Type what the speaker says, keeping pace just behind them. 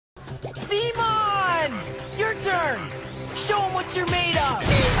Show them what you're made of!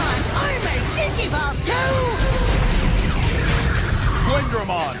 I'm a Digivolve too!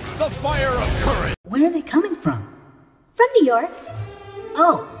 Flamedramon, the fire of courage! Where are they coming from? From New York.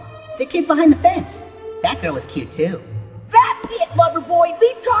 Oh, the kids behind the fence. That girl was cute too. That's it, lover boy!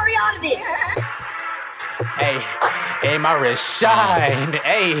 Leave Kari out of this! Hey, my wrist shine.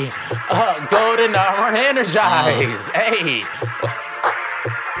 Hey, golden armor energize. Hey.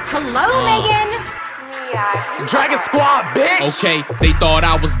 Hello, Megan! Dragon Squad, bitch! Okay, they thought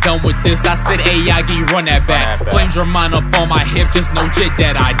I was done with this. I said, hey, Yagi, run that back. Flamedramon up on my hip, just know jit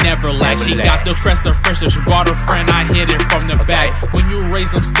that I never lack. She got the crest of friendship, she brought her friend, I hit it from the back. When you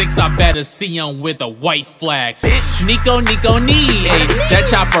raise them sticks, I better see them with a white flag. Bitch, Nico, knee, ayy, that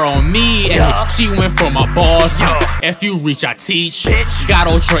chopper on me, ayy. She went for my balls, if you reach, I teach. Bitch,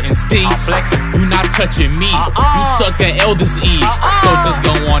 got ultra instincts, you not touching me. You took an eldest Eve, so just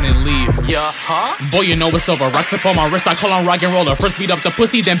go on and leave. Boy, you know it's over. Rocks up on my wrist, I call on rock and roller. First beat up the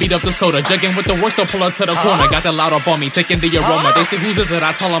pussy, then beat up the soda. Jugging with the work, so pull up to the corner. Got that loud up on me, taking the aroma. They say, whose is it?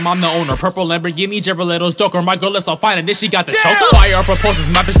 I tell them I'm the owner. Purple Lamborghini, Jabraletos Joker. My girl is all fine, and then she got the choker. Fire up proposes,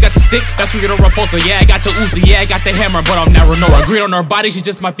 my bitch got the stick. That's where you get a repulsor. Yeah, I got the Uzi, yeah, I got the hammer, but I'm never Nora. Green on her body, she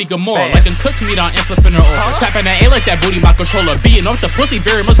just might be Gamora. Like a cooked meat on and flipping her over. Tapping that A like that booty, my controller. Beating up the pussy,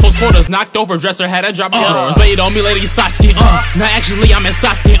 very much close quarters. Knocked over, dresser, had a drop drawers. Laid on me, lady Sasuke, Now actually I'm in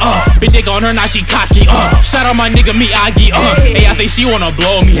Sasuke, Big dick on her, now she cocky, Shout out my nigga Miyagi, Hey, I think she wanna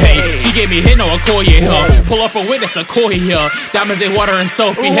blow me, hey. She gave me hit, no Okoye, Pull up a witness, Okoye, Diamonds, they water and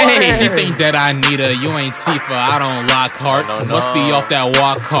soapy, hey. She think that I need her, you ain't Tifa, I don't lock hearts. Must be off that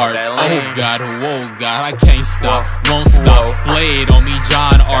walk cart. Oh God, whoa God, I can't stop, won't stop. Blade on me,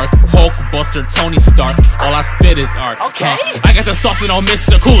 John Arc, Hulk Buster, Tony Stark. All I spit is art. I got the sauce and on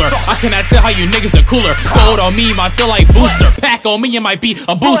Mr. Cooler. I cannot tell how you niggas are cooler. Gold on me, might feel like booster. Pack on me, it might be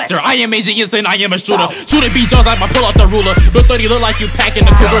a booster. I am Agent Insane, I am a shooter. Shoot it, B Jones, I might pull out the ruler. Look 30, look like you packing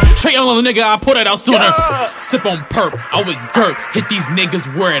the cougar. Straight on the nigga, I put it out sooner. Sip on perp, I with Gert. Hit these niggas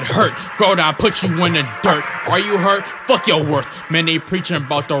where it hurt. Grow down, put you in the dirt. Are you hurt? Fuck your worth. Man, they preaching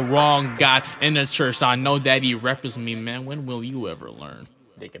about the wrong God in the church. I know that he referenced me, man. When will you ever learn?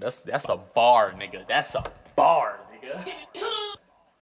 Nigga, that's a bar, nigga. That's a bar, nigga.